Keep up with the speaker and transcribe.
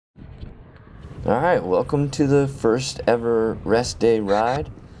Alright, welcome to the first ever rest day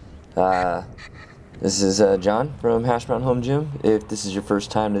ride. This is John from Hash Brown Home Gym. If this is your first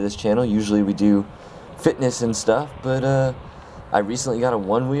time to this channel, usually we do fitness and stuff, but I recently got a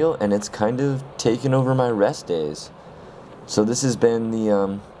one wheel and it's kind of taken over my rest days. So this has been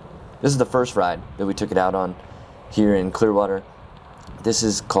this is the first ride that we took it out on here in Clearwater. This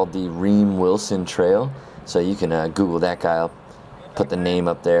is called the Ream Wilson Trail, so you can Google that guy. I'll put the name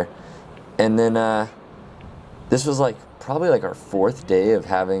up there. And then this was probably our fourth day of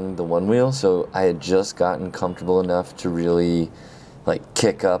having the one wheel, so I had just gotten comfortable enough to really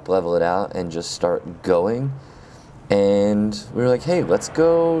kick up, level it out, and just start going. And we were like, hey, let's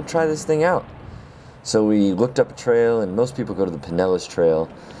go try this thing out. So we looked up a trail, and most people go to the Pinellas Trail,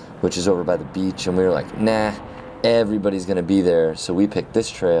 which is over by the beach, and we were like, nah, everybody's gonna be there, so we picked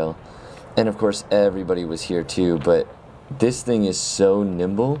this trail. And of course everybody was here too, but this thing is so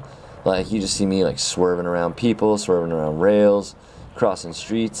nimble. You just see me swerving around people, swerving around rails, crossing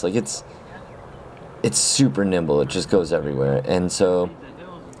streets. It's super nimble. It just goes everywhere. And so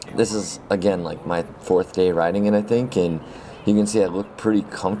this is again my fourth day riding it, I think, and you can see I look pretty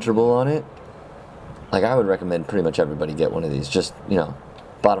comfortable on it. I would recommend pretty much everybody get one of these. Just,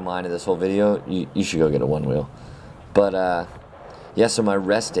 bottom line of this whole video, you should go get a one wheel. But yeah, so my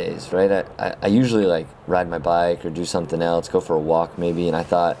rest days, right? I usually ride my bike or do something else, go for a walk maybe, and I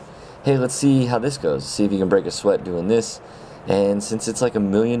thought, hey, let's see how this goes. See if you can break a sweat doing this. And since it's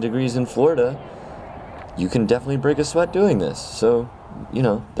 1,000,000 degrees in Florida, you can definitely break a sweat doing this. So,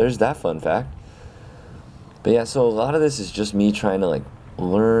 there's that fun fact. But yeah, so a lot of this is just me trying to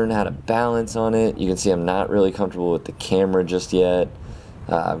learn how to balance on it. You can see I'm not really comfortable with the camera just yet.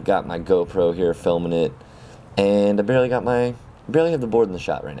 I've got my GoPro here filming it, and I barely have the board in the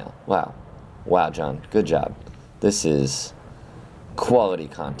shot right now. Wow, John, good job. This is quality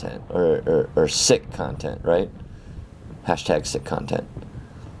content, or sick content, right? Hashtag sick content.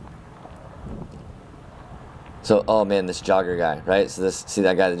 So, oh man, this jogger guy, right? So see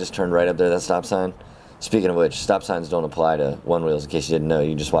that guy that just turned right up there, that stop sign? Speaking of which, stop signs don't apply to one wheels, in case you didn't know.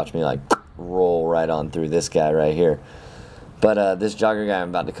 You just watch me roll right on through this guy right here. But this jogger guy I'm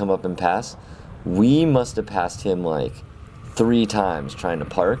about to come up and pass, we must have passed him 3 times trying to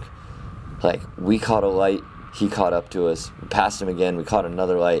park. We caught a light, he caught up to us. We passed him again, we caught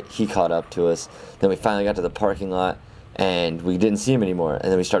another light, he caught up to us. Then we finally got to the parking lot and we didn't see him anymore. And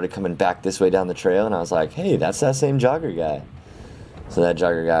then we started coming back this way down the trail, and I was like, hey, that's that same jogger guy. So that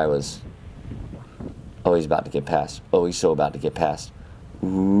jogger guy was, oh, he's about to get past. Oh, he's so about to get past.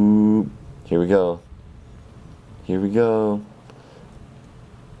 Ooh, here we go. Here we go.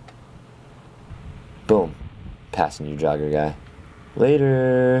 Boom, passing you, jogger guy.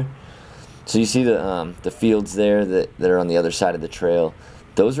 Later. So you see the fields there that are on the other side of the trail.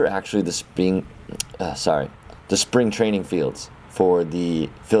 Those are actually the spring training fields for the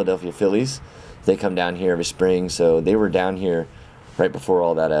Philadelphia Phillies. They come down here every spring, so they were down here right before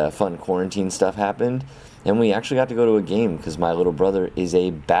all that fun quarantine stuff happened. And we actually got to go to a game because my little brother is a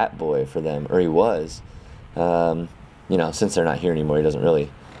bat boy for them, or he was. Since they're not here anymore, he doesn't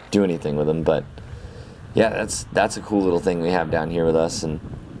really do anything with them. But yeah, that's a cool little thing we have down here with us. And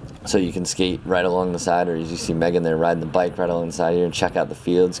so you can skate right along the side, or as you see Megan there riding the bike right along the side here, and check out the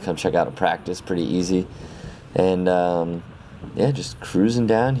fields, come check out a practice, pretty easy. And yeah, just cruising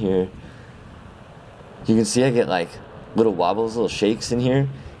down here. You can see I get little wobbles, little shakes in here,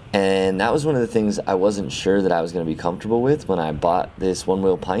 and that was one of the things I wasn't sure that I was going to be comfortable with when I bought this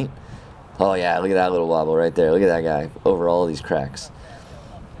Onewheel Pint. Oh yeah, look at that little wobble right there. Look at that guy over all these cracks.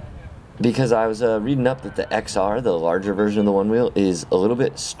 Because I was reading up that the XR, the larger version of the one wheel, is a little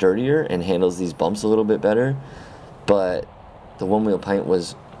bit sturdier and handles these bumps a little bit better. But the Onewheel Pint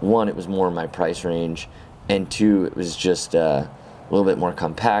was, one, it was more in my price range, and two, it was just a little bit more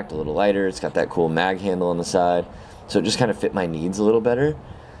compact, a little lighter. It's got that cool mag handle on the side, so it just kind of fit my needs a little better.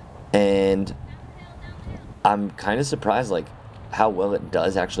 And I'm kind of surprised how well it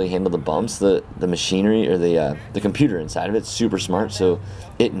does actually handle the bumps. The machinery, or the computer inside of it's super smart, so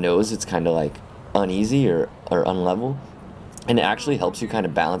it knows it's kind of uneasy or unlevel, and it actually helps you kind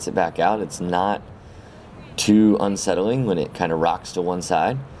of balance it back out. It's not too unsettling when it kind of rocks to one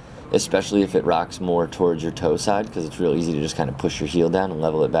side, especially if it rocks more towards your toe side, because it's real easy to just kind of push your heel down and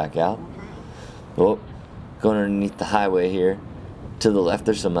level it back out. Oh, going underneath the highway here. To the left,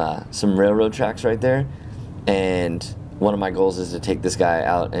 there's some railroad tracks right there, and one of my goals is to take this guy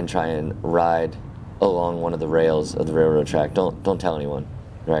out and try and ride along one of the rails of the railroad track. Don't tell anyone,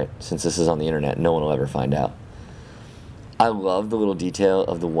 right? Since this is on the internet, no one will ever find out. I love the little detail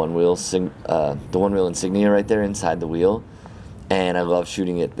of the one wheel insignia right there inside the wheel. and I love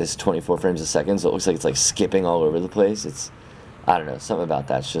shooting at this 24 frames a second, so it looks like it's like skipping all over the place. It's, I don't know, something about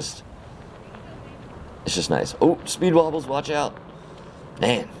that. It's just nice. Oh, speed wobbles, watch out.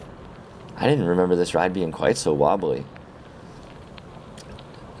 Man, I didn't remember this ride being quite so wobbly.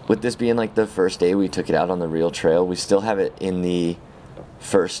 With this being like the first day we took it out on the real trail, we still have it in the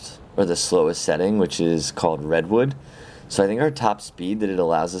first or the slowest setting, which is called Redwood. So I think our top speed that it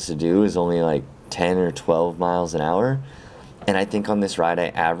allows us to do is only like 10 or 12 miles an hour. And I think on this ride I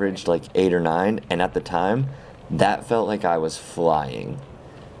averaged like 8 or 9, and at the time that felt like I was flying.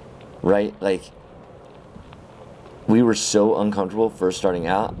 Right? Like, we were so uncomfortable first starting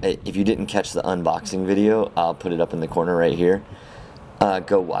out. If you didn't catch the unboxing video, I'll put it up in the corner right here.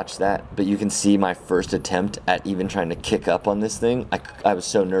 Go watch that. But you can see my first attempt at even trying to kick up on this thing. I was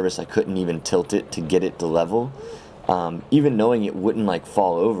so nervous I couldn't even tilt it to get it to level. Even knowing it wouldn't like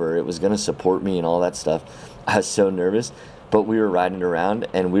fall over, it was going to support me and all that stuff. I was so nervous. But we were riding around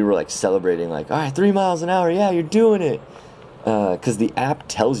and we were like celebrating, like, all right, 3 miles an hour. Yeah, you're doing it. Because the app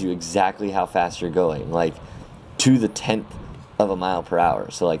tells you exactly how fast you're going, like to the 10th of a mile per hour.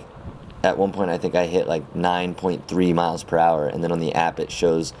 So like at one point I think I hit like 9.3 miles per hour, and then on the app it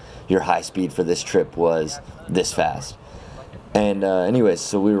shows your high speed for this trip was this fast. And anyways,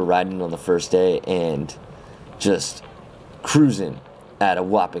 so we were riding on the first day and just cruising at a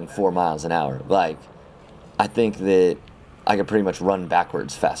whopping 4 miles an hour. Like, I think that I could pretty much run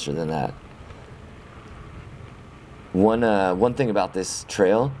backwards faster than that. One thing about this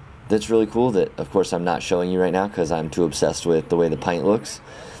trail that's really cool that, of course, I'm not showing you right now because I'm too obsessed with the way the Pint looks,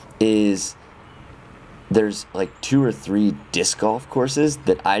 is there's like 2 or 3 disc golf courses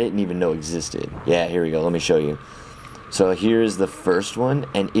that I didn't even know existed. Yeah, here we go. Let me show you. So here's the first one,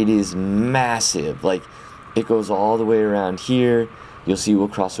 and it is massive. Like, it goes all the way around here. You'll see we'll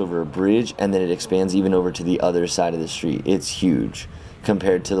cross over a bridge, and then it expands even over to the other side of the street. It's huge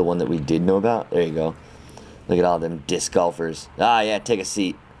compared to the one that we did know about. There you go. Look at all them disc golfers. Ah, yeah, take a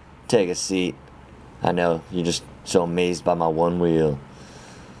seat. Take a seat. I know, you're just so amazed by my one wheel.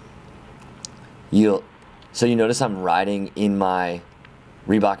 So you notice I'm riding in my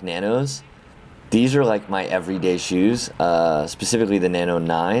Reebok Nanos. These are like my everyday shoes, specifically the Nano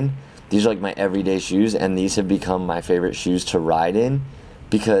 9. These are like my everyday shoes, and these have become my favorite shoes to ride in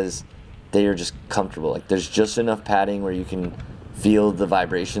because they are just comfortable. Like, there's just enough padding where you can feel the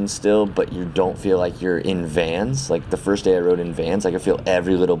vibration still, but you don't feel like you're in Vans. Like the first day I rode in Vans, I could feel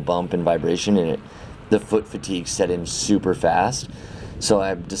every little bump and vibration in it. The foot fatigue set in super fast. So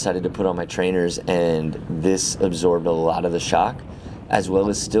I decided to put on my trainers, and this absorbed a lot of the shock, as well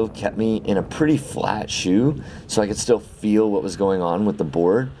as still kept me in a pretty flat shoe, so I could still feel what was going on with the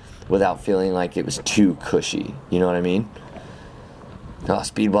board without feeling like it was too cushy. You know what I mean? Oh,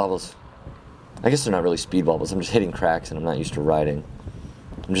 speed wobbles. I guess they're not really speed wobbles. I'm just hitting cracks and I'm not used to riding.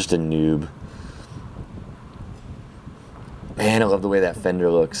 I'm just a noob. Man, I love the way that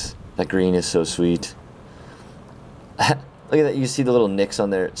fender looks. That green is so sweet. Look at that. You see the little nicks on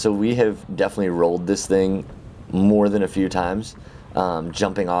there. So we have definitely rolled this thing more than a few times.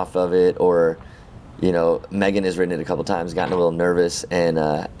 Jumping off of it, or, you know, Megan has ridden it a couple times, gotten a little nervous and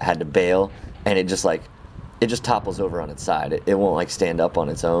had to bail, and it just topples over on its side. It won't like stand up on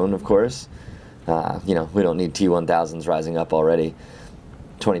its own, of course. You know, we don't need T1000s rising up already.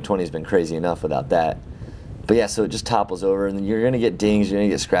 2020 has been crazy enough without that. But yeah, so it just topples over, and then you're gonna get dings, you're gonna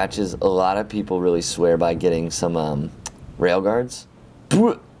get scratches. A lot of people really swear by getting some rail guards.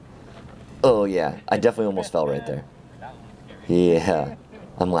 Oh yeah, I definitely almost fell right there. Yeah,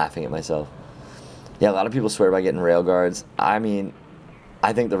 I'm laughing at myself. Yeah, a lot of people swear by getting rail guards. I mean,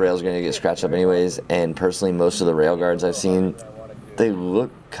 I think the rails are going to get scratched up anyways, and personally, most of the rail guards I've seen, they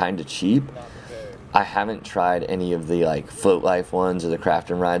look kind of cheap. I haven't tried any of the like Float Life ones or the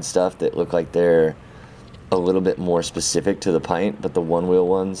Craft and Ride stuff that look like they're a little bit more specific to the Pint, but the one wheel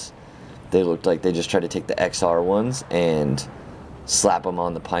ones, they looked like they just tried to take the XR ones and slap them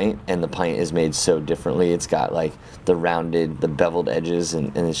on the Pint, and the Pint is made so differently. It's got like the rounded, the beveled edges,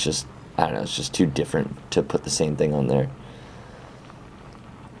 and it's just, I don't know, it's just too different to put the same thing on there.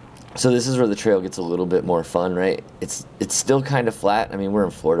 So this is where the trail gets a little bit more fun, right? It's still kind of flat. I mean, we're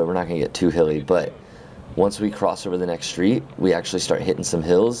in Florida, we're not gonna get too hilly, but once we cross over the next street, we actually start hitting some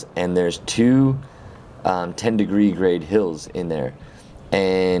hills, and there's 2 10-degree grade hills in there.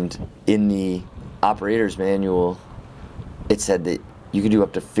 And in the operator's manual, it said that you could do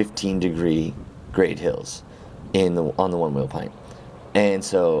up to 15-degree grade hills on the One Wheel Pint. And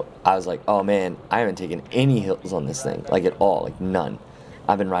so I was like, oh man, I haven't taken any hills on this thing, like at all, like none.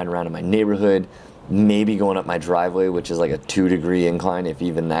 I've been riding around in my neighborhood, maybe going up my driveway, which is like a 2-degree incline, if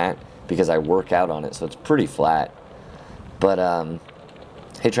even that, because I work out on it, so it's pretty flat. But,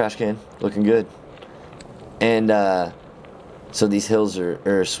 hey, trash can, looking good. And, so these hills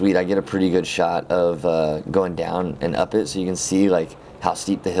are sweet. I get a pretty good shot of going down and up it, so you can see like how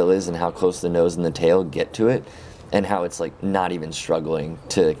steep the hill is and how close the nose and the tail get to it, and how it's like not even struggling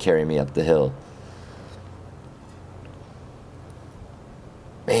to carry me up the hill.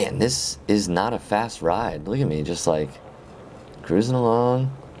 Man, this is not a fast ride. Look at me, just like cruising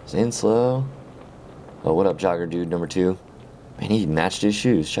along, staying slow. Oh, what up, jogger dude number 2? Man, he matched his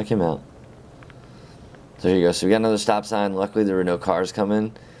shoes. Check him out. So there you go. So we got another stop sign. Luckily, there were no cars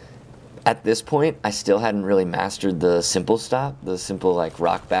coming. At this point, I still hadn't really mastered the simple stop, the simple like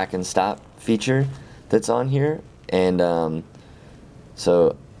rock back and stop feature that's on here. And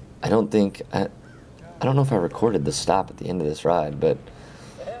so I don't think, I don't know if I recorded the stop at the end of this ride, but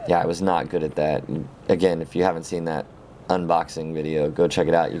yeah, I was not good at that. And again, if you haven't seen that unboxing video, go check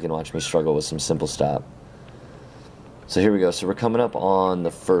it out. You can watch me struggle with some simple stop. So here we go. So we're coming up on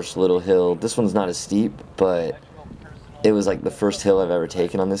the first little hill. This one's not as steep, but it was like the first hill I've ever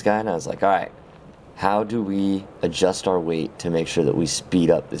taken on this guy, and I was like, all right, how do we adjust our weight to make sure that we speed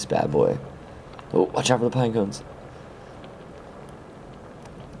up this bad boy? Oh, watch out for the pine cones.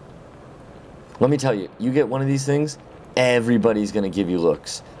 Let me tell you, you get one of these things, everybody's going to give you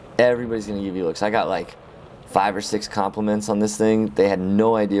looks. Everybody's going to give you looks. I got like 5 or 6 compliments on this thing. They had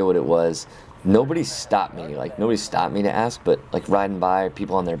no idea what it was. Nobody stopped me. Like, nobody stopped me to ask, but like riding by,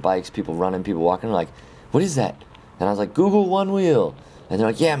 people on their bikes, people running, people walking, they're like, what is that? And I was like, Google Onewheel. And they're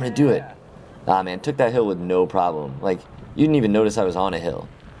like, yeah, I'm going to do it. Ah, man, took that hill with no problem. Like, you didn't even notice I was on a hill.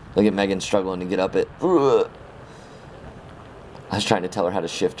 Look at Megan struggling to get up it. Ugh. I was trying to tell her how to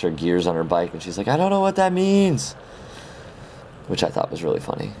shift her gears on her bike, and she's like, I don't know what that means. Which I thought was really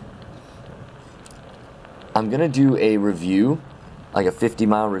funny. I'm going to do a review, like a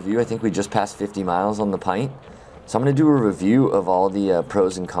 50-mile review. I think we just passed 50 miles on the Pint. So I'm going to do a review of all the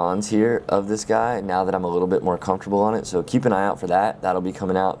pros and cons here of this guy now that I'm a little bit more comfortable on it. So keep an eye out for that. That'll be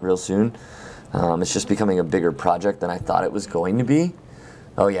coming out real soon. It's just becoming a bigger project than I thought it was going to be.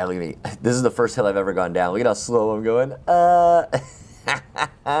 Oh yeah, look at me. This is the first hill I've ever gone down. Look at how slow I'm going.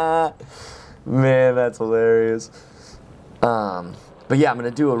 Man, that's hilarious. But yeah, I'm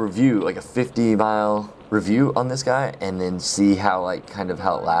going to do a review, like a 50-mile review on this guy, and then see how, like, kind of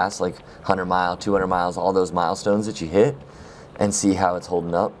how it lasts, like 100 mile, 200 miles, all those milestones that you hit, and see how it's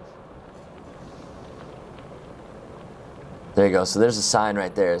holding up. There you go. So there's a sign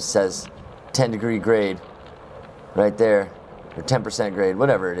right there. It says 10-degree grade right there, or 10% grade,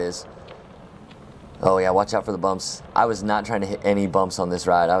 whatever it is. Oh yeah, watch out for the bumps. I was not trying to hit any bumps on this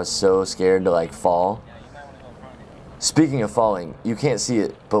ride. I was so scared to like fall. Speaking of falling, you can't see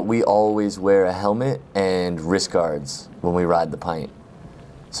it, but we always wear a helmet and wrist guards when we ride the Pint.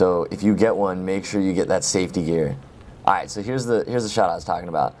 So if you get one, make sure you get that safety gear. All right, so here's the shot I was talking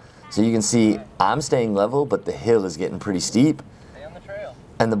about. So you can see I'm staying level, but the hill is getting pretty steep. Stay on the trail.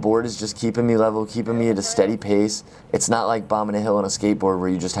 And the board is just keeping me level, keeping me at a steady pace. It's not like bombing a hill on a skateboard where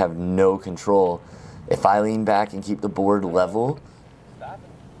you just have no control. If I lean back and keep the board level,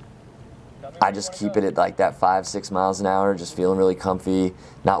 I just keep it at like that 5-6 miles an hour, just feeling really comfy,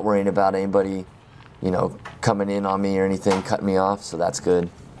 not worrying about anybody, you know, coming in on me or anything, cutting me off, so that's good.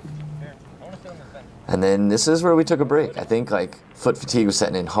 And then this is where we took a break. I think like foot fatigue was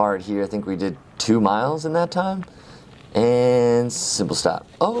setting in hard here. I think we did 2 miles in that time. And simple stop.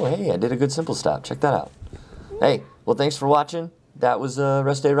 Oh, hey, I did a good simple stop. Check that out. Hey, well, thanks for watching. That was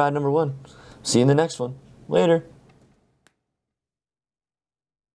rest day ride number 1. See you in the next one. Later.